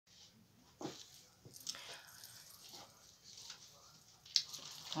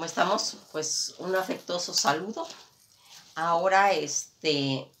¿Cómo estamos? Pues un afectuoso saludo. Ahora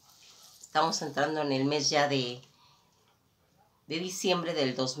estamos entrando en el mes ya de diciembre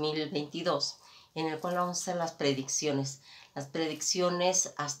del 2022, en el cual vamos a hacer las predicciones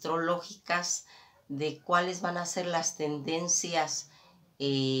astrológicas de cuáles van a ser las tendencias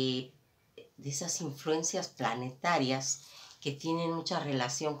de esas influencias planetarias que tienen mucha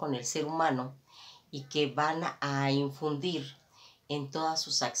relación con el ser humano y que van a infundir en todas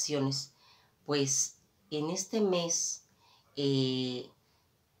sus acciones. Pues en este mes de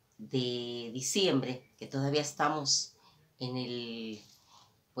diciembre, que todavía estamos en el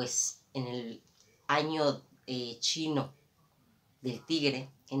año chino del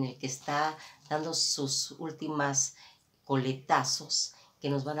tigre, en el que está dando sus últimas coletazos que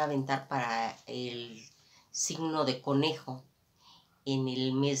nos van a aventar para el signo de conejo en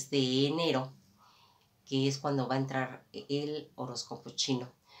el mes de enero, que es cuando va a entrar el horóscopo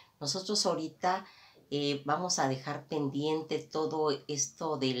chino. Nosotros ahorita vamos a dejar pendiente todo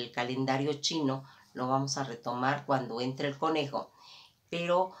esto del calendario chino, lo vamos a retomar cuando entre el conejo,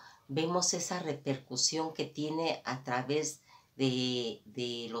 pero vemos esa repercusión que tiene a través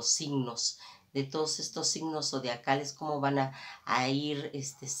de los signos, de todos estos signos zodiacales, cómo van a ir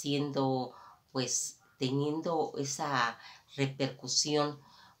siendo, pues, teniendo esa repercusión,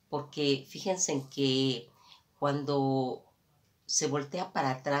 porque fíjense en que cuando se voltea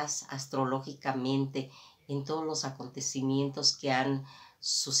para atrás astrológicamente en todos los acontecimientos que han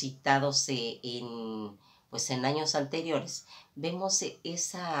suscitado en años anteriores, vemos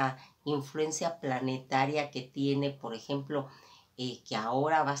esa influencia planetaria que tiene, por ejemplo, que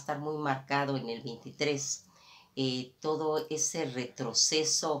ahora va a estar muy marcado en el 23, todo ese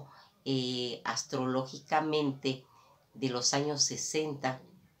retroceso astrológicamente de los años 60,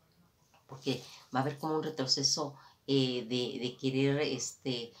 porque va a haber como un retroceso de querer,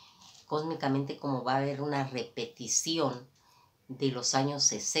 cósmicamente, como va a haber una repetición de los años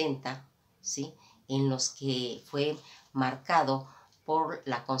 60, ¿sí? En los que fue marcado por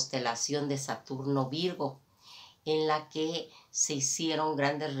la constelación de Saturno Virgo, en la que se hicieron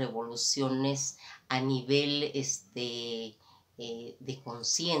grandes revoluciones a nivel de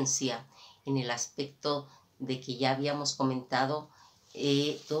conciencia, en el aspecto de que ya habíamos comentado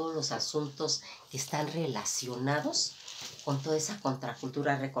todos los asuntos que están relacionados con toda esa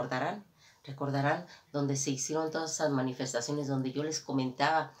contracultura. Recordarán donde se hicieron todas esas manifestaciones, donde yo les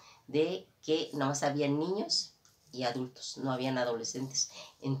comentaba de que nada más habían niños y adultos, no habían adolescentes.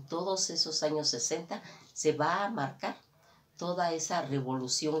 En todos esos años 60 se va a marcar toda esa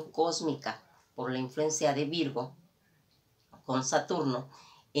revolución cósmica por la influencia de Virgo con Saturno,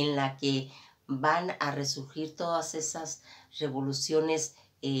 en la que van a resurgir todas esas revoluciones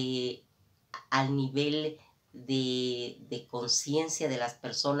al nivel de conciencia de las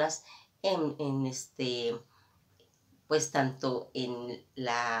personas pues tanto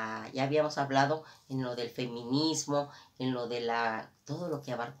ya habíamos hablado en lo del feminismo, en lo de todo lo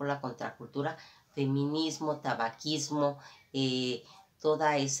que abarcó la contracultura, feminismo, tabaquismo,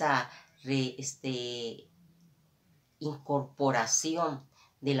 toda esa incorporación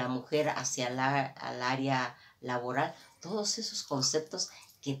de la mujer hacia al área laboral, todos esos conceptos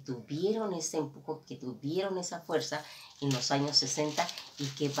que tuvieron ese empuje, que tuvieron esa fuerza en los años 60 y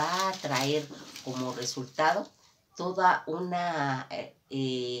que va a traer como resultado toda una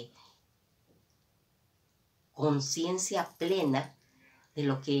conciencia plena de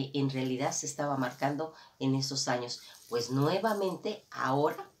lo que en realidad se estaba marcando en esos años. Pues nuevamente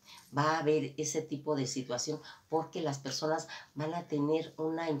ahora va a haber ese tipo de situación, porque las personas van a tener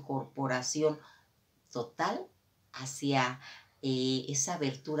una incorporación total hacia esa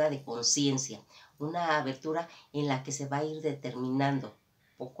abertura de conciencia, una abertura en la que se va a ir determinando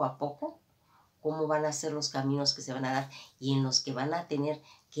poco a poco cómo van a ser los caminos que se van a dar, y en los que van a tener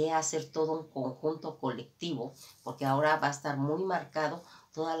que hacer todo un conjunto colectivo, porque ahora va a estar muy marcado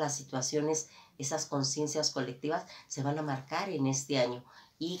todas las situaciones, esas conciencias colectivas se van a marcar en este año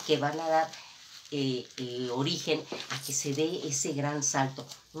y que van a dar origen a que se dé ese gran salto,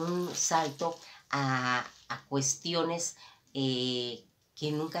 un salto a cuestiones que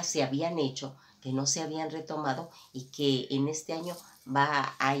nunca se habían hecho, que no se habían retomado, y que en este año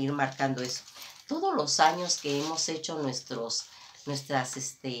va a ir marcando eso. Todos los años que hemos hecho nuestras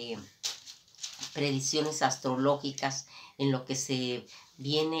predicciones astrológicas en lo que se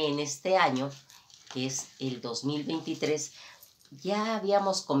viene en este año, que es el 2023, ya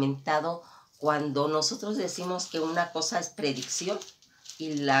habíamos comentado cuando nosotros decimos que una cosa es predicción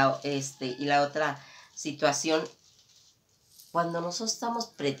y la otra situación, cuando nosotros estamos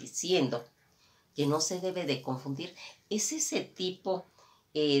prediciendo, que no se debe de confundir, es ese tipo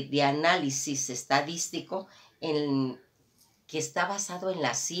de análisis estadístico que está basado en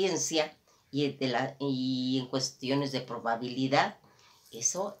la ciencia y en cuestiones de probabilidad.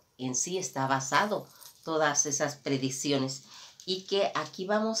 Eso en sí está basado, todas esas predicciones. Y que aquí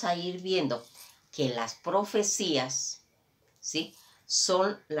vamos a ir viendo que las profecías, ¿sí?,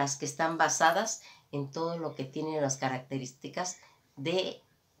 son las que están basadas en todo lo que tiene las características de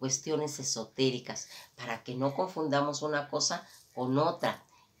cuestiones esotéricas, para que no confundamos una cosa con otra.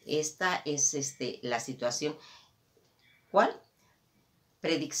 Esta es la situación. ¿Cuál?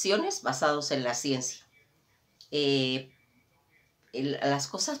 Predicciones basadas en la ciencia. Las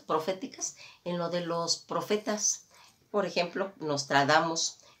cosas proféticas en lo de los profetas. Por ejemplo,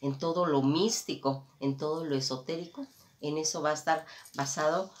 Nostradamus, en todo lo místico, en todo lo esotérico, en eso va a estar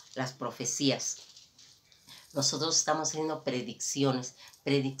basado las profecías. Nosotros estamos haciendo predicciones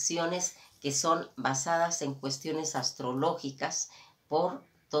que son basadas en cuestiones astrológicas por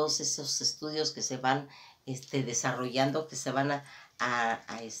todos esos estudios que se van desarrollando, que se van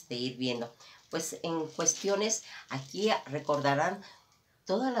a ir viendo. Pues en cuestiones, aquí recordarán,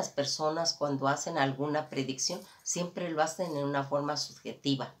 todas las personas cuando hacen alguna predicción siempre lo hacen en una forma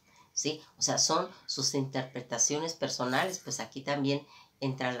subjetiva, ¿sí? O sea, son sus interpretaciones personales, pues aquí también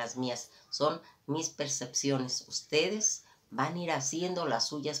entran las mías, son mis percepciones. Ustedes van a ir haciendo las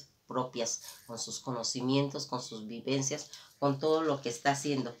suyas propias, con sus conocimientos, con sus vivencias, con todo lo que está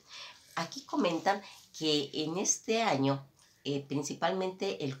haciendo. Aquí comentan que en este año,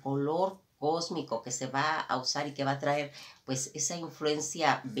 principalmente el color cósmico que se va a usar y que va a traer pues esa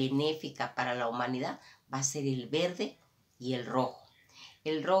influencia benéfica para la humanidad va a ser el verde y el rojo.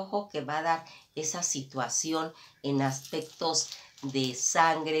 El rojo que va a dar esa situación en aspectos de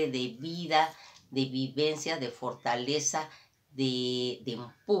sangre, de vida, de vivencia, de fortaleza, de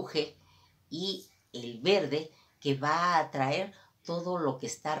empuje, y el verde que va a traer todo lo que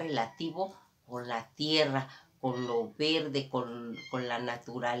está relativo con la tierra, con lo verde, con la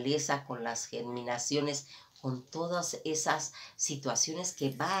naturaleza, con las germinaciones, con todas esas situaciones que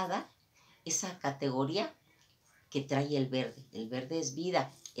va a dar esa categoría que trae el verde. El verde es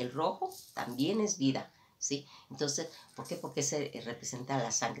vida, el rojo también es vida, ¿sí? Entonces, ¿por qué? Porque se representa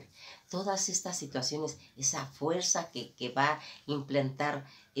la sangre. Todas estas situaciones, esa fuerza que va a implantar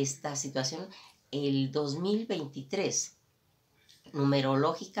esta situación, el 2023,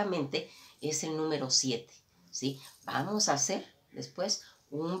 numerológicamente, es el número 7, ¿sí? Vamos a hacer después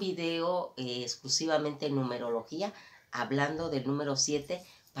un video exclusivamente en numerología, hablando del número 7,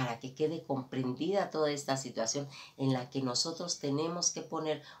 para que quede comprendida toda esta situación en la que nosotros tenemos que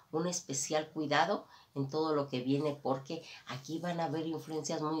poner un especial cuidado en todo lo que viene, porque aquí van a haber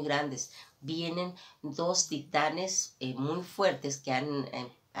influencias muy grandes. Vienen dos titanes muy fuertes que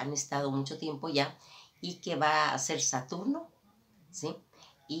han estado mucho tiempo ya, y que va a ser Saturno, ¿sí?,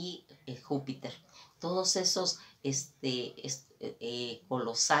 y Júpiter. Todos esos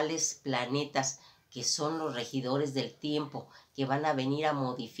colosales planetas que son los regidores del tiempo, que van a venir a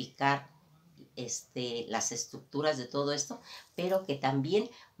modificar las estructuras de todo esto, pero que también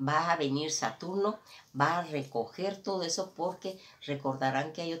va a venir Saturno, va a recoger todo eso, porque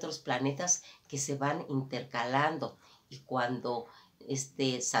recordarán que hay otros planetas que se van intercalando, y cuando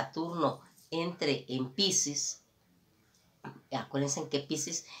Saturno entre en Piscis, acuérdense que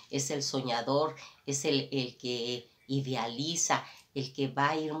Piscis es el soñador, es el que idealiza, el que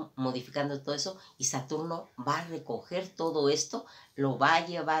va a ir modificando todo eso, y Saturno va a recoger todo esto, lo va a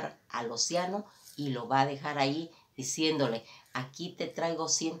llevar al océano y lo va a dejar ahí, diciéndole: aquí te traigo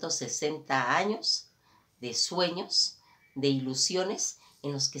 160 años de sueños, de ilusiones,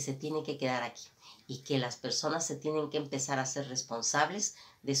 en los que se tiene que quedar aquí, y que las personas se tienen que empezar a ser responsables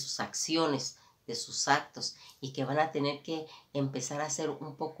de sus acciones, de sus actos, y que van a tener que empezar a ser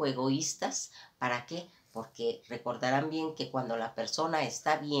un poco egoístas. ¿Para qué? Porque recordarán bien que cuando la persona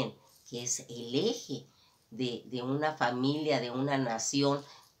está bien, que es el eje de una familia, de una nación,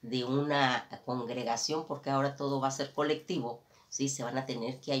 de una congregación, porque ahora todo va a ser colectivo, ¿sí? Se van a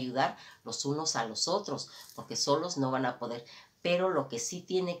tener que ayudar los unos a los otros, porque solos no van a poder. Pero lo que sí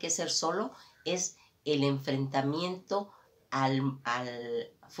tiene que ser solo es el enfrentamiento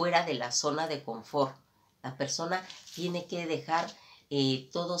fuera de la zona de confort. La persona tiene que dejar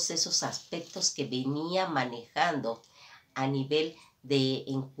todos esos aspectos que venía manejando a nivel de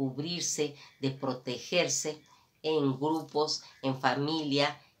encubrirse, de protegerse en grupos, en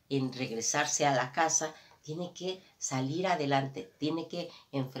familia, en regresarse a la casa. Tiene que salir adelante, tiene que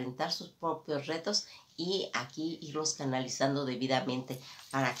enfrentar sus propios retos, y aquí irlos canalizando debidamente.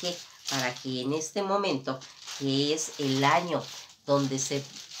 ¿Para qué? Para que en este momento, que es el año donde se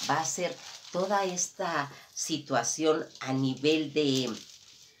va a hacer toda esta situación a nivel de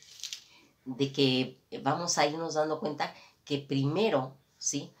de que vamos a irnos dando cuenta que primero,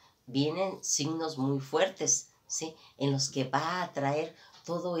 ¿sí?, vienen signos muy fuertes, ¿sí?, en los que va a traer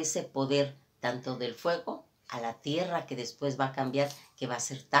todo ese poder, tanto del fuego a la tierra, que después va a cambiar, que va a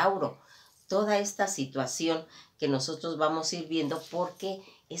ser Tauro. Toda esta situación que nosotros vamos a ir viendo, porque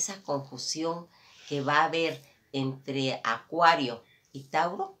esa confusión que va a haber entre Acuario y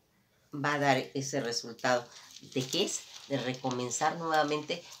Tauro va a dar ese resultado. ¿De qué es? De recomenzar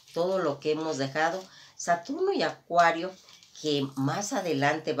nuevamente todo lo que hemos dejado. Saturno y Acuario, que más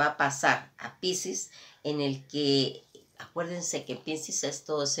adelante va a pasar a Piscis, en el que, acuérdense que Piscis es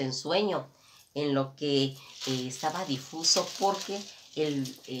todo ese ensueño, en lo que estaba difuso, porque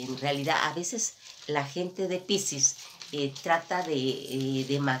en realidad a veces la gente de Piscis trata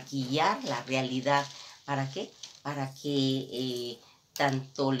de maquillar la realidad. ¿Para qué? Para que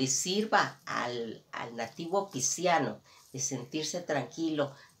tanto le sirva al nativo pisciano de sentirse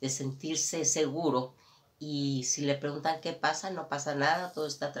tranquilo, de sentirse seguro, y si le preguntan qué pasa, no pasa nada, todo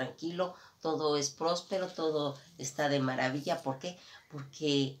está tranquilo, todo es próspero, todo está de maravilla. ¿Por qué?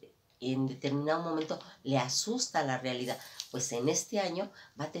 Porque en determinado momento le asusta la realidad. Pues en este año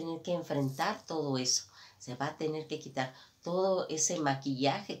va a tener que enfrentar todo eso, se va a tener que quitar todo ese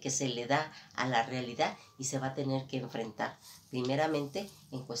maquillaje que se le da a la realidad y se va a tener que enfrentar. Primeramente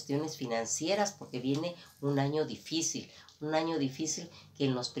en cuestiones financieras, porque viene un año difícil que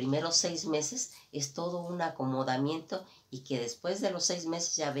en los primeros 6 meses es todo un acomodamiento, y que después de los 6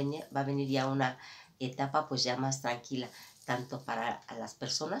 meses ya va a venir ya una etapa pues ya más tranquila, tanto para las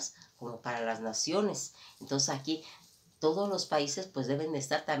personas como para las naciones. Entonces aquí todos los países pues deben de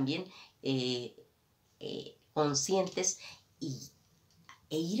estar también conscientes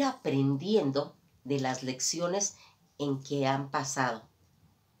e ir aprendiendo de las lecciones en que han pasado.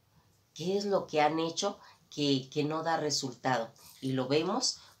 ¿Qué es lo que han hecho que no da resultado? Y lo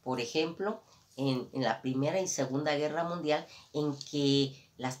vemos, por ejemplo, en la Primera y Segunda Guerra Mundial, en que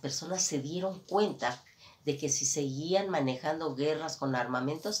las personas se dieron cuenta de que si seguían manejando guerras con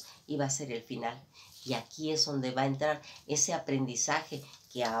armamentos, iba a ser el final. Y aquí es donde va a entrar ese aprendizaje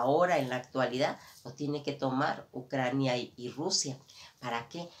que ahora en la actualidad lo tiene que tomar Ucrania y Rusia. ¿Para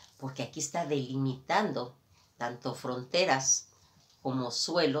qué? Porque aquí está delimitando tanto fronteras como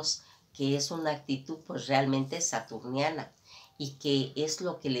suelos, que es una actitud pues realmente saturniana, y que es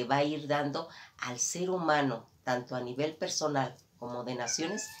lo que le va a ir dando al ser humano, tanto a nivel personal como de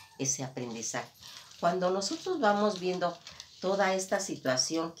naciones, ese aprendizaje. Cuando nosotros vamos viendo toda esta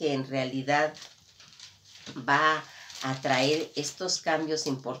situación que en realidad va a traer estos cambios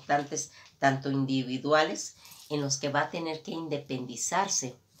importantes, tanto individuales, en los que va a tener que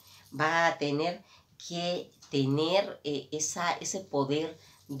independizarse, va a tener que tener ese poder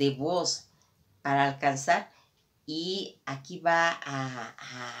de voz para alcanzar, y aquí va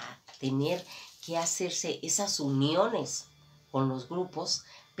a tener que hacerse esas uniones con los grupos,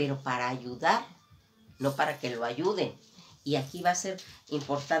 pero para ayudar, no para que lo ayuden. Y aquí va a ser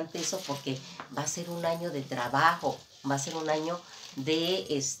importante eso, porque va a ser un año de trabajo, va a ser un año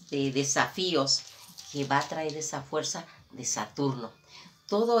de desafíos, que va a traer esa fuerza de Saturno.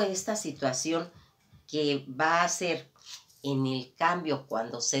 Toda esta situación que va a ser en el cambio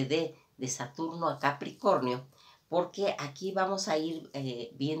cuando se dé de Saturno a Capricornio, porque aquí vamos a ir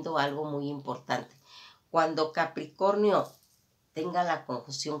viendo algo muy importante. Cuando Capricornio tenga la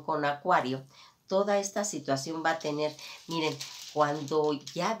conjunción con Acuario, toda esta situación va a tener, miren, cuando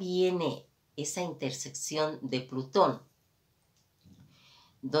ya viene esa intersección de Plutón,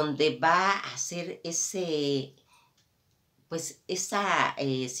 donde va a hacer esa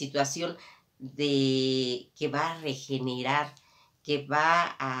situación de que va a regenerar, que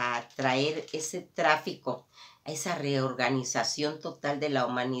va a traer ese tráfico, esa reorganización total de la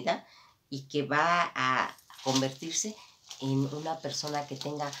humanidad, y que va a convertirse en una persona que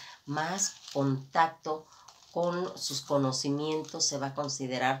tenga más contacto con sus conocimientos, se va a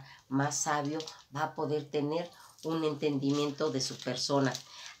considerar más sabio, va a poder tener un entendimiento de su persona.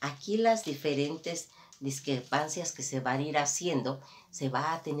 Aquí las diferentes discrepancias que se van a ir haciendo, se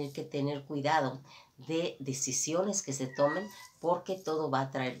va a tener que tener cuidado de decisiones que se tomen, porque todo va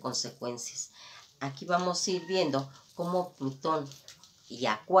a traer consecuencias. Aquí vamos a ir viendo cómo Plutón y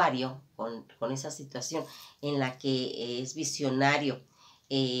Acuario, con esa situación en la que es visionario,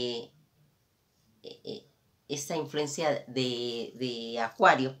 esta influencia de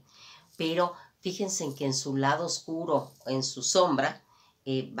Acuario, pero fíjense en que en su lado oscuro, en su sombra,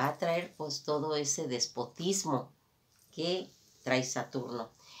 va a traer pues todo ese despotismo que trae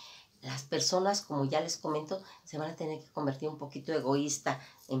Saturno. Las personas, como ya les comento, se van a tener que convertir un poquito egoísta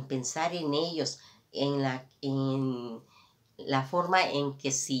en pensar en ellos, en la forma en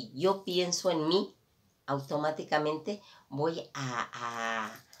que si yo pienso en mí, automáticamente voy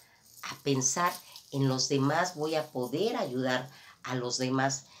a pensar en los demás, voy a poder ayudar a los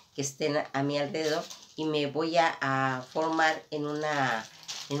demás que estén a mi alrededor y me voy a formar en una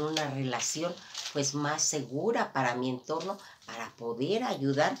relación pues más segura para mi entorno, para poder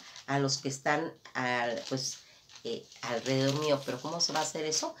ayudar a los que están alrededor mío. Pero ¿cómo se va a hacer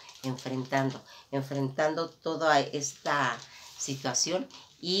eso? Enfrentando toda esta situación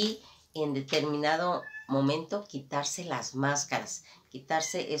y en determinado momento quitarse las máscaras,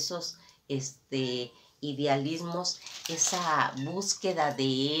 quitarse esos idealismos, esa búsqueda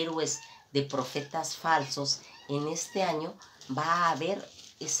de héroes, de profetas falsos. En este año va a haber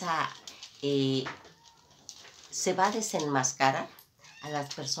esa, se va a desenmascarar a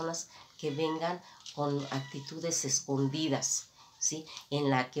las personas que vengan con actitudes escondidas, ¿sí? En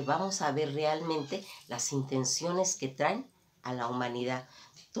la que vamos a ver realmente las intenciones que traen a la humanidad.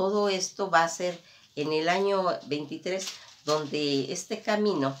 Todo esto va a ser en el año 23, donde este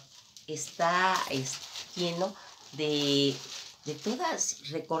camino está lleno de todas.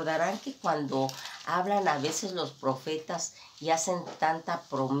 Recordarán que cuando hablan a veces los profetas y hacen tanta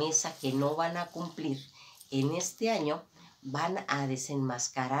promesa que no van a cumplir, en este año van a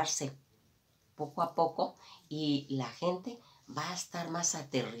desenmascararse poco a poco y la gente va a estar más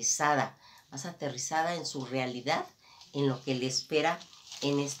aterrizada en su realidad, en lo que le espera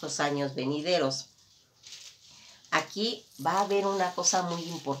en estos años venideros. Aquí va a haber una cosa muy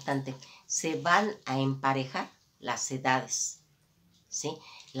importante, se van a emparejar las edades, ¿sí?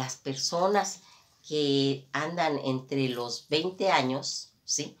 Las personas que andan entre los 20 años,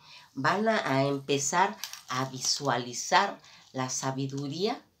 ¿sí? Van a empezar a visualizar la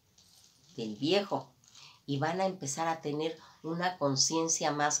sabiduría del viejo y van a empezar a tener una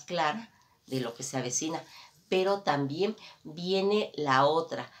conciencia más clara de lo que se avecina. Pero también viene la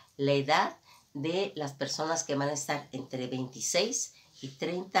otra, la edad de las personas que van a estar entre 26 y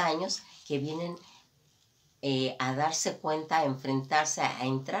 30 años, que vienen a darse cuenta, a enfrentarse, a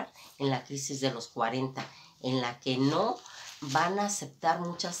entrar en la crisis de los 40, en la que no van a aceptar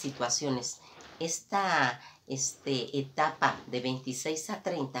muchas situaciones. Esta etapa de 26 a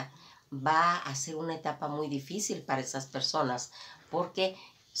 30 va a ser una etapa muy difícil para esas personas, porque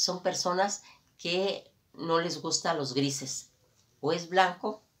son personas que no les gustan los grises. O es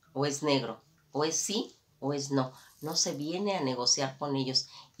blanco o es negro, o es sí o es no. No se viene a negociar con ellos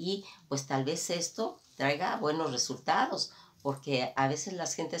y pues tal vez esto traiga buenos resultados, porque a veces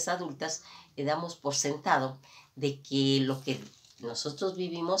las gentes adultas le damos por sentado de que lo que nosotros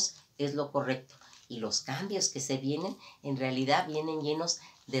vivimos es lo correcto, y los cambios que se vienen en realidad vienen llenos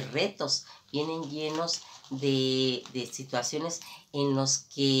de retos, vienen llenos de situaciones en los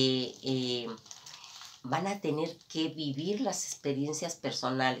que van a tener que vivir las experiencias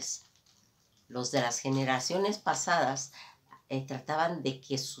personales. Los de las generaciones pasadas trataban de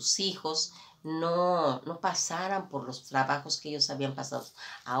que sus hijos no pasaran por los trabajos que ellos habían pasado.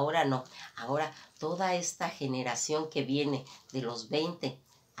 Ahora no, ahora toda esta generación que viene de los 20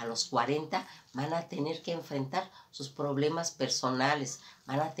 a los 40 van a tener que enfrentar sus problemas personales,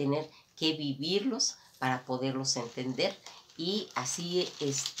 van a tener que vivirlos para poderlos entender, y así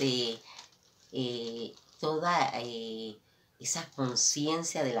toda esa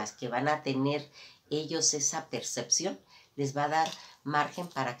conciencia de las que van a tener ellos, esa percepción, les va a dar margen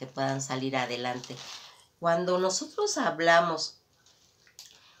para que puedan salir adelante. Cuando nosotros hablamos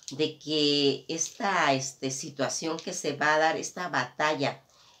de que esta situación que se va a dar, esta batalla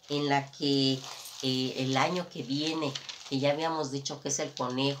en la que el año que viene, que ya habíamos dicho que es el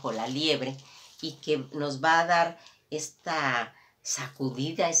conejo, la liebre, y que nos va a dar esta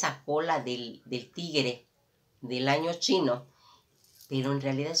sacudida, esa cola del tigre del año chino, pero en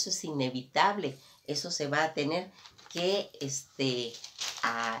realidad eso es inevitable, eso se va a tener que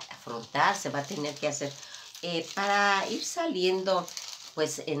afrontar, se va a tener que hacer para ir saliendo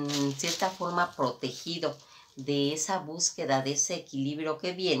pues en cierta forma protegido de esa búsqueda, de ese equilibrio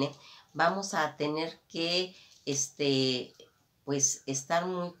que viene. Vamos a tener que pues estar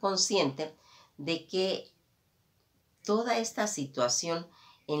muy consciente de que toda esta situación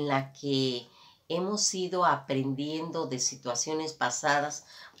en la que hemos ido aprendiendo de situaciones pasadas,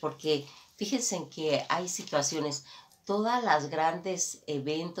 porque fíjense en que hay situaciones, todas las grandes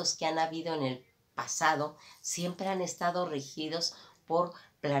eventos que han habido en el pasado siempre han estado regidos por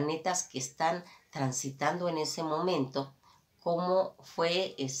planetas que están transitando en ese momento, como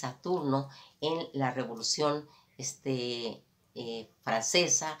fue Saturno en la Revolución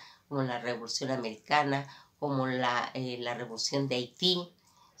francesa, como en la Revolución Americana, como la Revolución de Haití,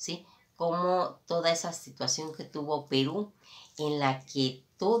 ¿sí? como toda esa situación que tuvo Perú, en la que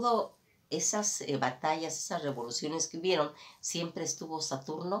todas esas batallas, esas revoluciones que hubieron, siempre estuvo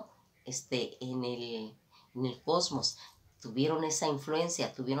Saturno en el cosmos. Tuvieron esa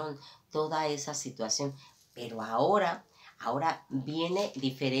influencia, tuvieron toda esa situación, pero ahora viene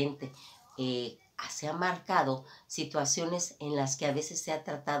diferente. Se han marcado situaciones en las que a veces se ha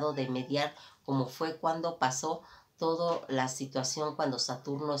tratado de mediar, como fue cuando pasó toda la situación cuando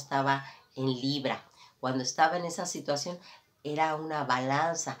Saturno estaba en Libra. Cuando estaba en esa situación era una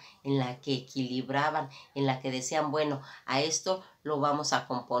balanza en la que equilibraban, en la que decían, bueno, a esto lo vamos a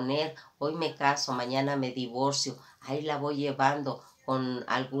componer, hoy me caso, mañana me divorcio, ahí la voy llevando, con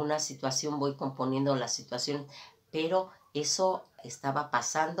alguna situación voy componiendo la situación, pero eso estaba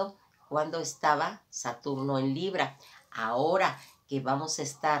pasando cuando estaba Saturno en Libra. Ahora que vamos a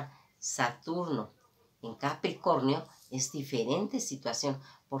estar Saturno en Capricornio, es diferente situación,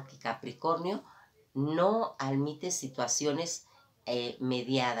 porque Capricornio no admite situaciones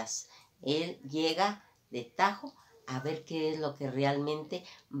mediadas. Él llega de tajo a ver qué es lo que realmente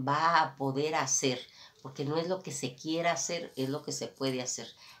va a poder hacer, porque no es lo que se quiera hacer, es lo que se puede hacer.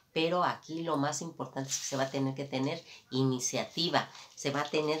 Pero aquí lo más importante es que se va a tener que tener iniciativa, se va a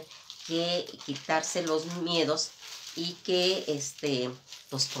tener que quitarse los miedos y que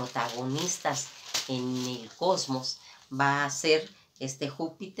los protagonistas en el cosmos va a ser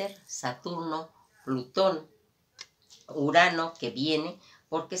Júpiter, Saturno, Plutón, Urano, que viene,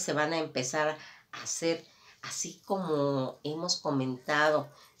 porque se van a empezar a hacer, así como hemos comentado,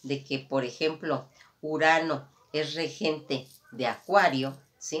 de que, por ejemplo, Urano es regente de Acuario,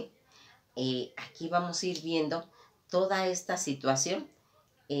 ¿sí? Aquí vamos a ir viendo toda esta situación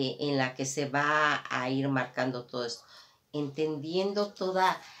en la que se va a ir marcando todo esto, entendiendo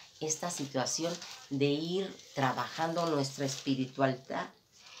toda esta situación de ir trabajando nuestra espiritualidad.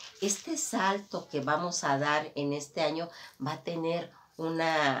 Este salto que vamos a dar en este año va a tener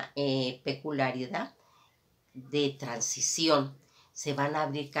una peculiaridad de transición. Se van a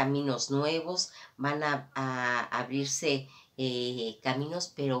abrir caminos nuevos, van a abrirse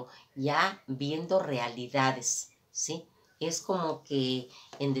caminos, pero ya viendo realidades, ¿sí? Es como que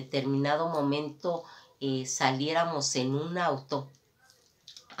en determinado momento saliéramos en un auto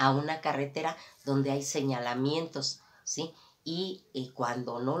a una carretera donde hay señalamientos, ¿sí? Y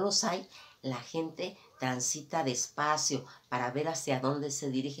cuando no los hay, la gente transita despacio para ver hacia dónde se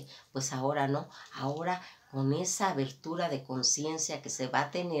dirige. Pues ahora no, ahora con esa abertura de conciencia que se va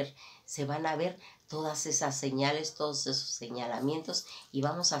a tener, se van a ver todas esas señales, todos esos señalamientos y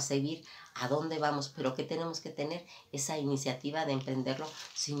vamos a seguir a dónde vamos. Pero que tenemos que tener esa iniciativa de emprenderlo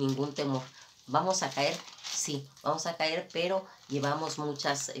sin ningún temor. ¿Vamos a caer? Sí, vamos a caer, pero llevamos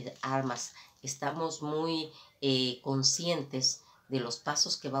muchas armas. Estamos muy conscientes de los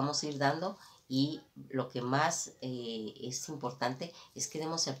pasos que vamos a ir dando y lo que más es importante es que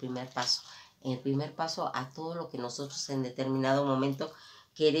demos el primer paso. El primer paso a todo lo que nosotros en determinado momento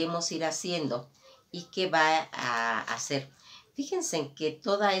queremos ir haciendo y que va a hacer. Fíjense en que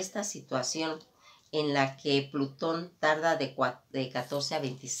toda esta situación en la que Plutón tarda de 14 a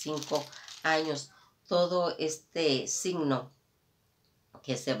 25 años, todo este signo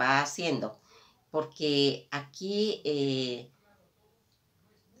que se va haciendo, porque aquí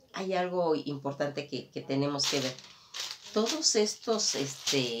hay algo importante que tenemos que ver. Todos estos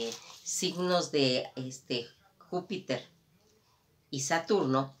signos de Júpiter y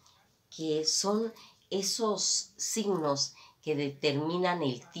Saturno, que son esos signos que determinan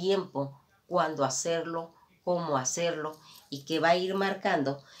el tiempo, cuándo hacerlo, cómo hacerlo, y que va a ir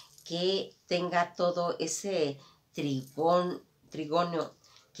marcando que tenga todo ese trigonio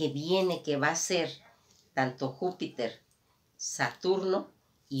que viene, que va a ser tanto Júpiter, Saturno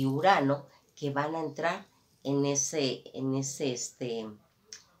y Urano, que van a entrar en ese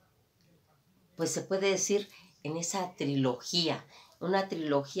pues se puede decir en esa trilogía, una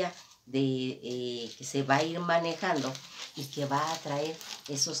trilogía que se va a ir manejando y que va a traer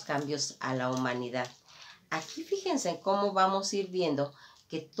esos cambios a la humanidad. Aquí fíjense cómo vamos a ir viendo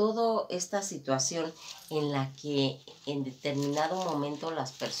que toda esta situación en la que en determinado momento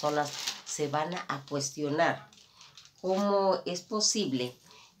las personas se van a cuestionar cómo es posible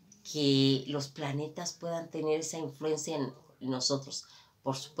que los planetas puedan tener esa influencia en nosotros.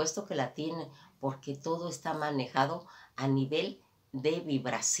 Por supuesto que la tienen, porque todo está manejado a nivel de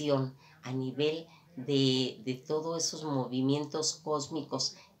vibración, a nivel de todos esos movimientos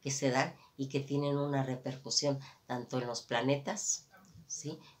cósmicos que se dan y que tienen una repercusión tanto en los planetas,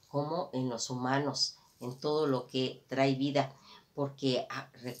 ¿sí?, como en los humanos, en todo lo que trae vida, porque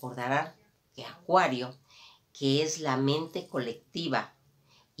recordarán que Acuario, que es la mente colectiva,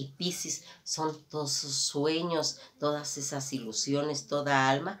 y Piscis son todos sus sueños, todas esas ilusiones, toda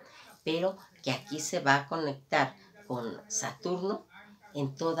alma, pero que aquí se va a conectar con Saturno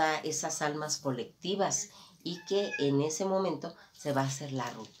en todas esas almas colectivas y que en ese momento se va a hacer la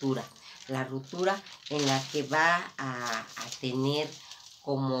ruptura en la que va a tener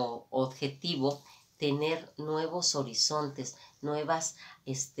como objetivo tener nuevos horizontes, nuevas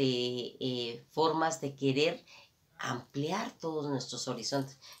formas de querer ampliar todos nuestros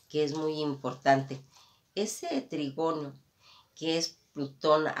horizontes, que es muy importante. Ese trigonio, que es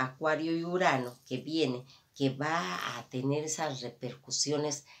Plutón, Acuario y Urano, que viene, que va a tener esas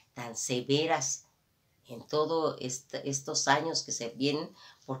repercusiones tan severas en todos estos años que se vienen,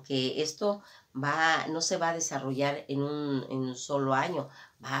 porque esto no se va a desarrollar en un solo año,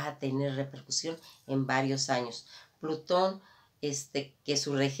 va a tener repercusión en varios años. Plutón, que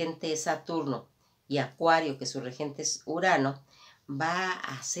su regente es Saturno, y Acuario, que su regente es Urano, va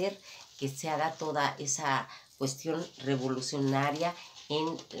a hacer que se haga toda esa cuestión revolucionaria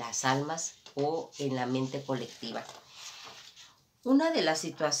en las almas o en la mente colectiva. Una de las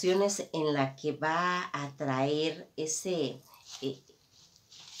situaciones en la que va a traer ese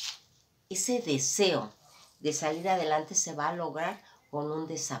deseo de salir adelante se va a lograr con un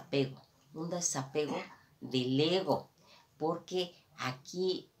desapego del ego, porque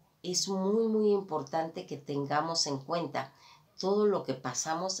aquí es muy, muy importante que tengamos en cuenta todo lo que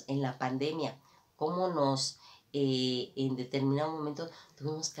pasamos en la pandemia, cómo en determinado momento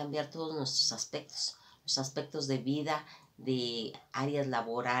tuvimos que cambiar todos nuestros aspectos, los aspectos de vida, de áreas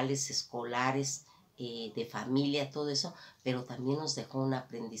laborales, escolares, de familia, todo eso, pero también nos dejó un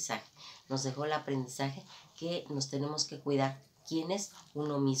aprendizaje. Nos dejó el aprendizaje que nos tenemos que cuidar, quién es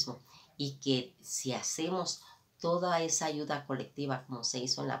uno mismo, y que si hacemos toda esa ayuda colectiva como se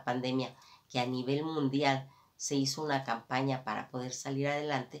hizo en la pandemia, que a nivel mundial se hizo una campaña para poder salir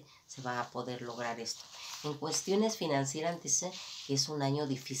adelante, se va a poder lograr esto. En cuestiones financieras dice que es un año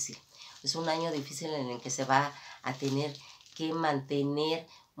difícil. Es un año difícil en el que se va a tener que mantener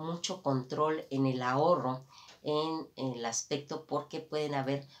mucho control en el ahorro, en el aspecto, porque pueden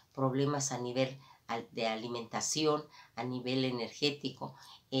haber problemas a nivel de alimentación, a nivel energético,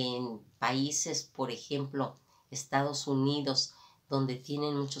 en países, por ejemplo, Estados Unidos, donde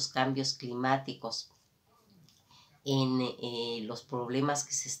tienen muchos cambios climáticos, en los problemas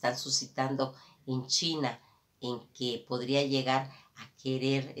que se están suscitando en China, en que podría llegar a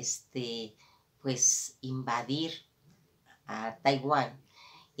querer pues invadir a Taiwán,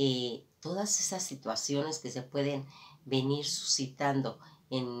 todas esas situaciones que se pueden venir suscitando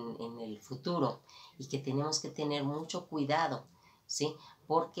en el futuro y que tenemos que tener mucho cuidado, ¿sí?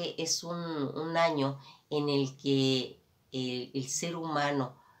 Porque es un año en el que el ser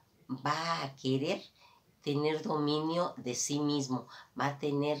humano va a querer tener dominio de sí mismo, va a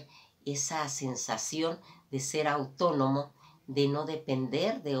tener esa sensación de ser autónomo, de no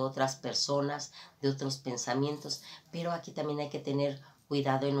depender de otras personas, de otros pensamientos, pero aquí también hay que tener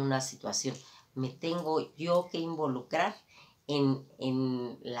cuidado en una situación. Me tengo yo que involucrar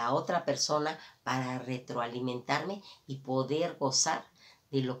en la otra persona para retroalimentarme y poder gozar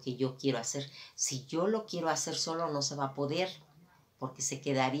de lo que yo quiero hacer. Si yo lo quiero hacer solo, no se va a poder, porque se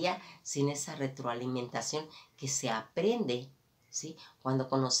quedaría sin esa retroalimentación que se aprende, ¿sí? Cuando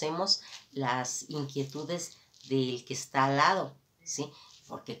conocemos las inquietudes del que está al lado, ¿sí?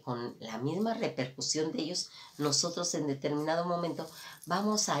 Porque con la misma repercusión de ellos, nosotros en determinado momento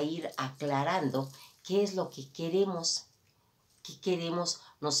vamos a ir aclarando qué es lo que queremos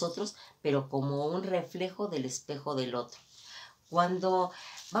nosotros, pero como un reflejo del espejo del otro. Cuando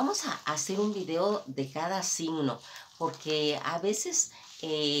vamos a hacer un video de cada signo, porque a veces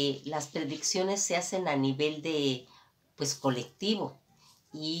las predicciones se hacen a nivel de, pues, colectivo,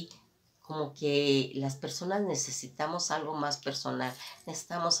 y como que las personas necesitamos algo más personal,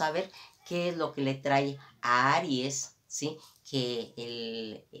 necesitamos saber qué es lo que le trae a Aries, ¿sí? Que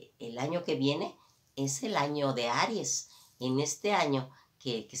el año que viene es el año de Aries. En este año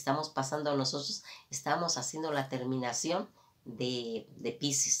que estamos pasando nosotros, estamos haciendo la terminación de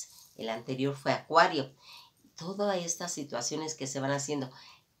Piscis. El anterior fue Acuario. Todas estas situaciones que se van haciendo,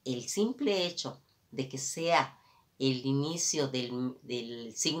 el simple hecho de que sea el inicio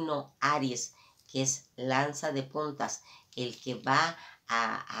del signo Aries, que es lanza de puntas, el que va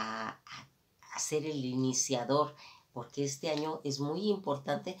a ser el iniciador, porque este año es muy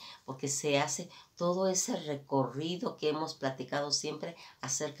importante, porque se hace todo ese recorrido que hemos platicado siempre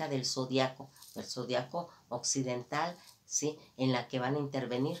acerca del zodiaco, el zodiaco occidental, ¿sí? En la que van a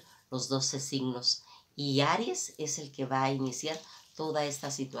intervenir los 12 signos. Y Aries es el que va a iniciar toda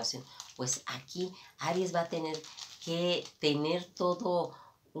esta situación. Pues aquí Aries va a tener que tener todo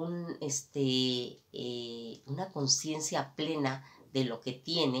una conciencia plena de lo que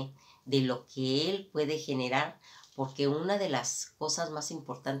tiene, de lo que él puede generar, porque una de las cosas más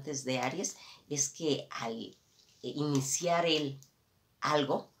importantes de Aries es que al iniciar él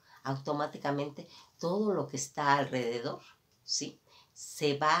algo, automáticamente todo lo que está alrededor, ¿sí?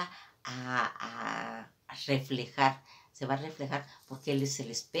 Se va a reflejar, se va a reflejar porque él es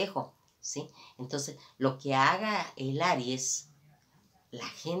el espejo, ¿sí? Entonces, lo que haga el Aries, la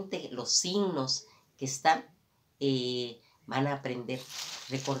gente, los signos que están, van a aprender.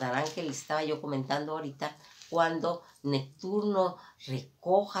 Recordarán que les estaba yo comentando ahorita, cuando Neptuno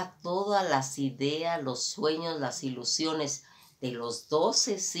recoja todas las ideas, los sueños, las ilusiones de los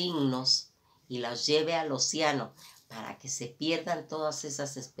 12 signos y las lleve al océano para que se pierdan todas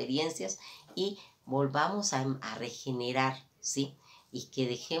esas experiencias y volvamos a regenerar, ¿sí? Y que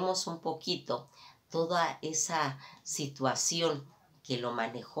dejemos un poquito toda esa situación que lo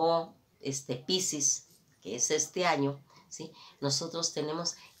manejó Piscis, que es este año, ¿sí? Nosotros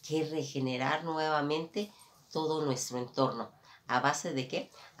tenemos que regenerar nuevamente todo nuestro entorno. ¿A base de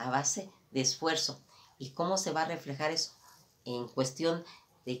qué? A base de esfuerzo. ¿Y cómo se va a reflejar eso? En cuestión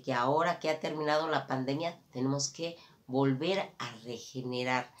de que ahora que ha terminado la pandemia, tenemos que volver a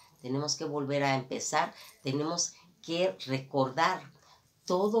regenerar, tenemos que volver a empezar, tenemos que recordar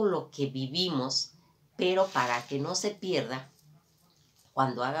todo lo que vivimos, pero para que no se pierda,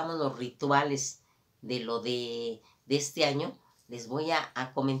 cuando hagamos los rituales de lo de este año, les voy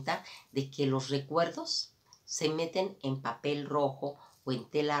a comentar de que los recuerdos se meten en papel rojo o en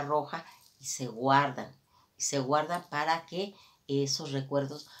tela roja y se guardan. Y se guardan para que esos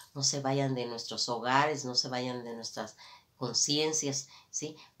recuerdos no se vayan de nuestros hogares, no se vayan de nuestras conciencias,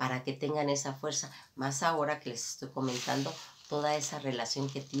 ¿sí? Para que tengan esa fuerza. Más ahora que les estoy comentando toda esa relación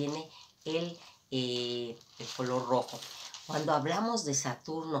que tiene el color rojo. Cuando hablamos de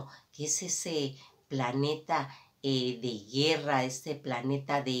Saturno, que es ese planeta de guerra, este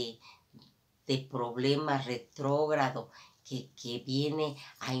planeta de problemas, retrógrado, que viene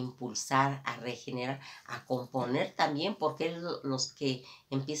a impulsar, a regenerar, a componer también, porque es los que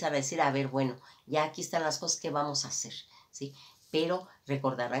empiezan a decir, a ver, bueno, ya aquí están las cosas que vamos a hacer, ¿sí? Pero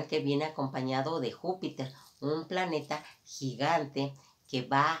recordarán que viene acompañado de Júpiter, un planeta gigante que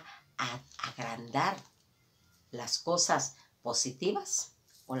va a agrandar las cosas positivas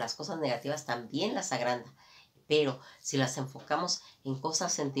o las cosas negativas, también las agranda. Pero si las enfocamos en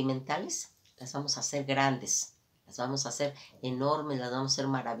cosas sentimentales, las vamos a hacer grandes, las vamos a hacer enormes, las vamos a hacer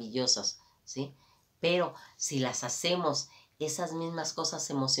maravillosas, ¿sí? Pero si las hacemos, esas mismas cosas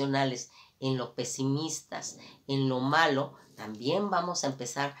emocionales, en lo pesimistas, en lo malo, también vamos a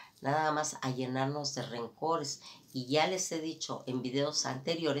empezar nada más a llenarnos de rencores. Y ya les he dicho en videos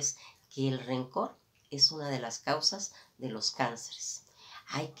anteriores que el rencor es una de las causas de los cánceres.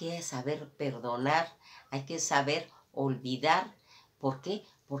 Hay que saber perdonar, hay que saber olvidar. ¿Por qué?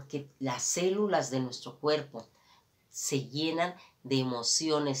 Porque las células de nuestro cuerpo se llenan de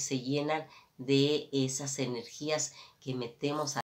emociones, se llenan de esas energías que metemos